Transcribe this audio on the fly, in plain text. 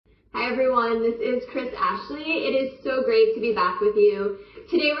everyone, this is Chris Ashley. It is so great to be back with you.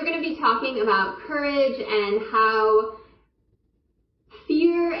 Today we're going to be talking about courage and how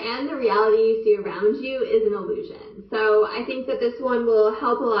fear and the reality you see around you is an illusion. So I think that this one will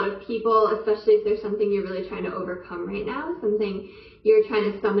help a lot of people, especially if there's something you're really trying to overcome right now, something you're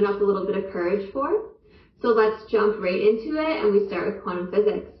trying to summon up a little bit of courage for. So let's jump right into it, and we start with quantum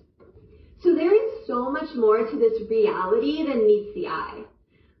physics. So there is so much more to this reality than meets the eye,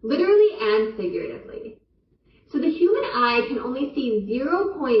 literally and figuratively. So the human eye can only see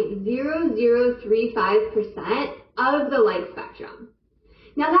 0.0035% of the light spectrum.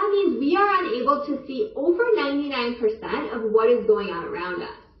 Now that means we are unable to see over 99% of what is going on around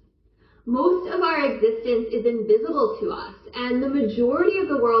us. Most of our existence is invisible to us, and the majority of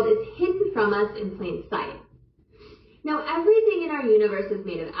the world is hidden from us in plain sight. Now everything in our universe is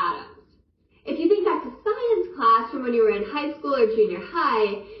made of atoms. If you think back to science class from when you were in high school or junior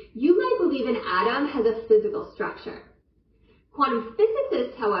high, you might believe an atom has a physical structure. Quantum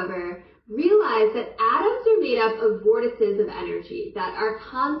physicists, however, realize that atoms are made up of vortices of energy that are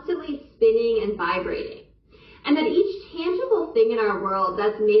constantly spinning and vibrating, and that each tangible thing in our world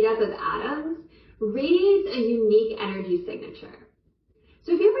that's made up of atoms radiates a unique energy signature.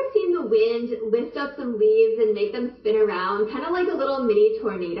 So have you ever seen the wind lift up some leaves and make them spin around, kind of like a little mini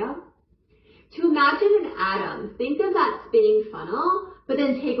tornado? To imagine an atom, think of that spinning funnel, but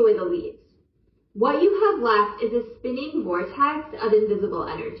then take away the leaves. What you have left is a spinning vortex of invisible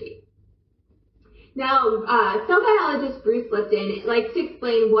energy. Now, cell biologist Bruce Lipton likes to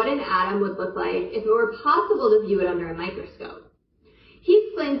explain what an atom would look like if it were possible to view it under a microscope. He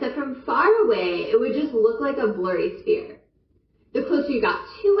explains that from far away, it would just look like a blurry sphere. The closer you got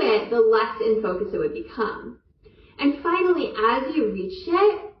to it, the less in focus it would become. And finally, as you reached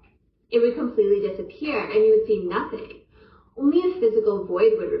it, it would completely disappear and you would see nothing. Only a physical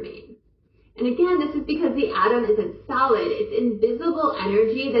void would remain. And again, this is because the atom isn't solid. It's invisible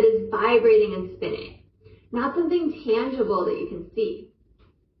energy that is vibrating and spinning, not something tangible that you can see.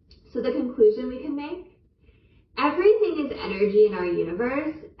 So the conclusion we can make? Everything is energy in our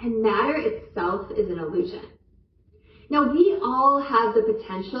universe, and matter itself is an illusion. Now, we all have the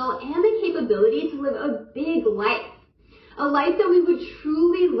potential and the capability to live a big life. A life that we would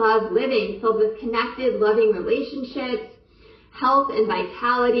truly love living, filled with connected, loving relationships, health and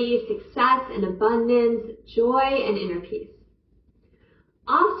vitality, success and abundance, joy and inner peace.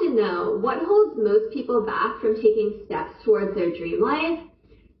 Often though, what holds most people back from taking steps towards their dream life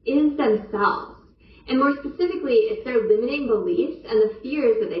is themselves, and more specifically, it's their limiting beliefs and the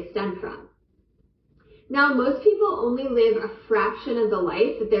fears that they stem from. Now, most people only live a fraction of the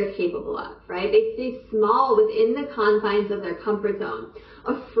life that they're capable of, right? They stay small within the confines of their comfort zone,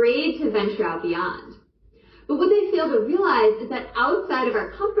 afraid to venture out beyond. But what they fail to realize is that outside of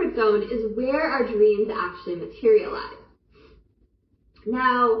our comfort zone is where our dreams actually materialize.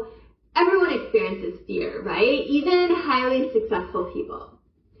 Now, everyone experiences fear, right? Even highly successful people.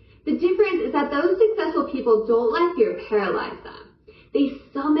 The difference is that those successful people don't let fear paralyze them. They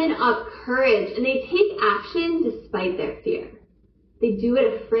summon up courage and they take action despite their fear. They do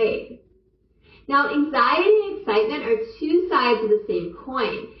it afraid. Now, anxiety and excitement are two sides of the same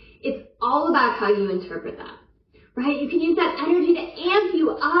coin. It's all about how you interpret them, right? You can use that energy to amp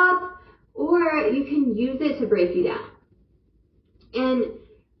you up, or you can use it to break you down. And,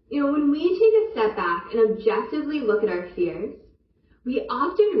 when we take a step back and objectively look at our fears, we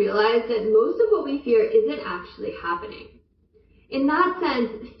often realize that most of what we fear isn't actually happening. In that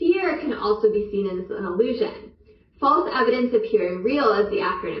sense, fear can also be seen as an illusion, false evidence appearing real, as the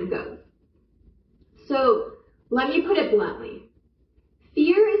acronym goes. So let me put it bluntly.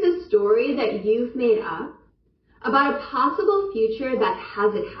 Fear is a story that you've made up about a possible future that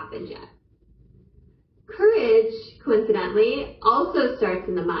hasn't happened yet. Courage, coincidentally, also starts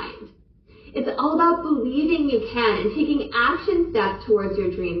in the mind. It's all about believing you can and taking action steps towards your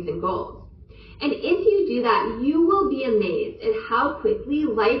dreams and goals. And if you do that, you will be amazed at how quickly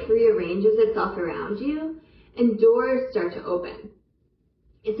life rearranges itself around you and doors start to open.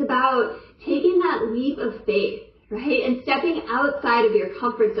 It's about taking that leap of faith, right? And stepping outside of your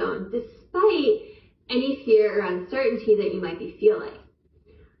comfort zone despite any fear or uncertainty that you might be feeling.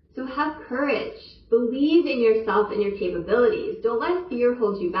 So have courage. Believe in yourself and your capabilities. Don't let fear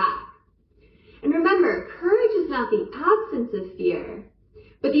hold you back. And remember, courage is not the absence of fear,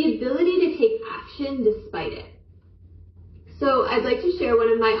 but the ability to take action despite it. So I'd like to share one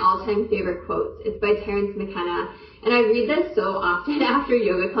of my all-time favorite quotes. It's by Terence McKenna, and I read this so often after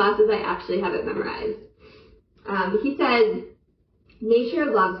yoga classes, I actually have it memorized. He said, "Nature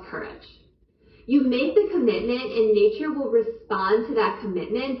loves courage. You make the commitment and nature will respond to that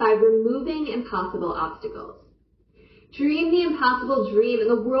commitment by removing impossible obstacles. Dream the impossible dream and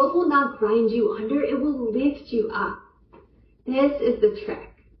the world will not grind you under, it will lift you up. This is the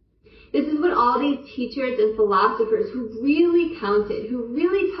trick. This is what all these teachers and philosophers who really counted, who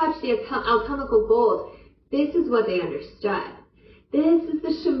really touched the alchemical gold, this is what they understood. This is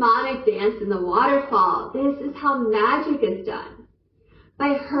the shamanic dance in the waterfall. This is how magic is done.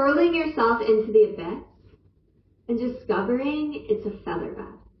 By hurling yourself into the abyss and discovering it's a feather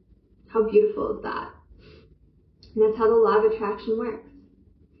bed. How beautiful is that? And that's how the law of attraction works.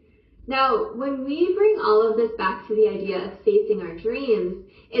 Now, when we bring all of this back to the idea of facing our dreams,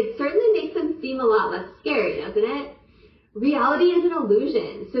 it certainly makes them seem a lot less scary, doesn't it? Reality is an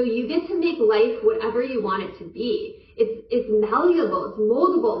illusion, so you get to make life whatever you want it to be. It's malleable, it's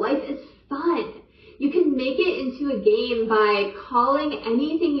moldable, life is fun. You can make it into a game by calling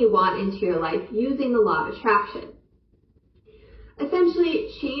anything you want into your life using the law of attraction. Essentially,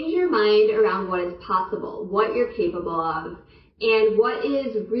 change your mind around what is possible, what you're capable of, and what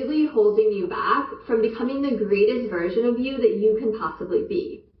is really holding you back from becoming the greatest version of you that you can possibly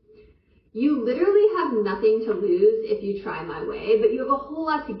be. You literally have nothing to lose if you try my way, but you have a whole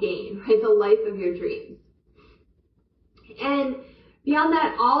lot to gain, right? The life of your dreams. And beyond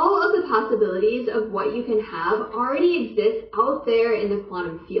that, all of the possibilities of what you can have already exist out there in the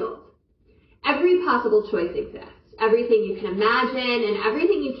quantum field. Every possible choice exists. Everything you can imagine and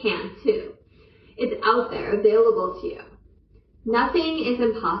everything you can too. It's out there, available to you. Nothing is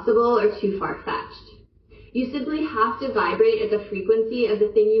impossible or too far-fetched. You simply have to vibrate at the frequency of the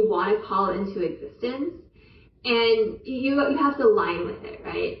thing you want to call into existence, and you have to align with it,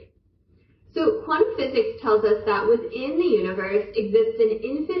 right? So quantum physics tells us that within the universe exists an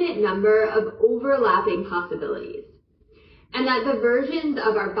infinite number of overlapping possibilities, and that the versions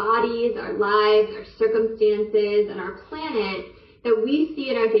of our bodies, our lives, our circumstances, and our planet that we see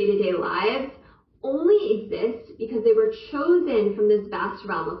in our day-to-day lives only exist because they were chosen from this vast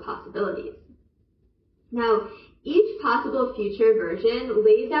realm of possibilities. Now, each possible future version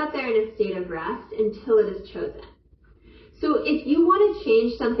lays out there in a state of rest until it is chosen. So if you want to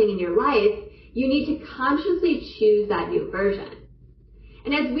change something in your life, you need to consciously choose that new version.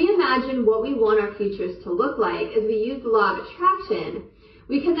 And as we imagine what we want our futures to look like, as we use the law of attraction,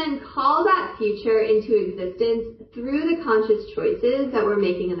 we can then call that future into existence through the conscious choices that we're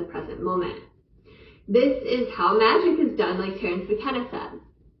making in the present moment. This is how magic is done, like Terence McKenna says.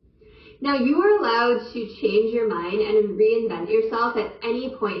 Now, you are allowed to change your mind and reinvent yourself at any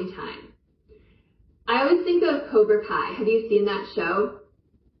point in time. I always think of Cobra Kai. Have you seen that show?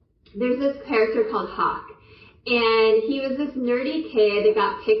 There's this character called Hawk, and he was this nerdy kid that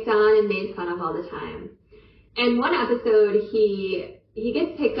got picked on and made fun of all the time. And one episode, he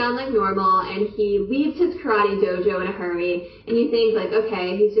gets picked on like normal, and he leaves his karate dojo in a hurry, and you think like,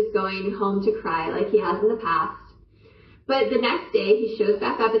 okay, he's just going home to cry like he has in the past. But the next day, he shows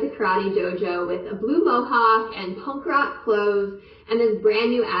back up at the karate dojo with a blue mohawk and punk rock clothes and this brand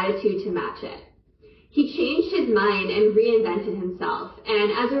new attitude to match it. He changed his mind and reinvented himself,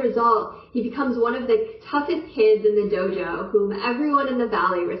 and as a result, he becomes one of the toughest kids in the dojo whom everyone in the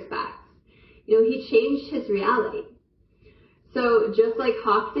valley respects. You know, he changed his reality. So just like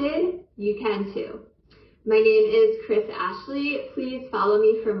Hawk did, you can too. My name is Chris Ashley. Please follow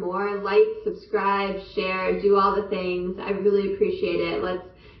me for more. Like, subscribe, share, do all the things. I really appreciate it. Let's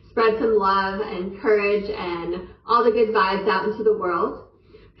spread some love and courage and all the good vibes out into the world.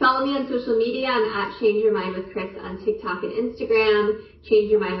 Follow me on social media. I'm at Change Your Mind with Chris on TikTok and Instagram. Change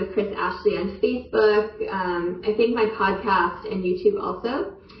Your Mind with Chris Ashley on Facebook. I think my podcast and YouTube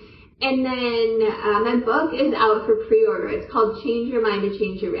also. And then my book is out for pre-order. It's called Change Your Mind to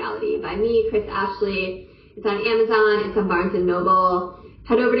Change Your Reality by me, Chris Ashley. It's on Amazon. It's on Barnes & Noble.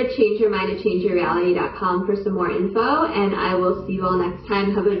 Head over to changeyourmindtochangeyourreality.com for some more info, and I will see you all next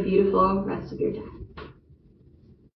time. Have a beautiful rest of your day.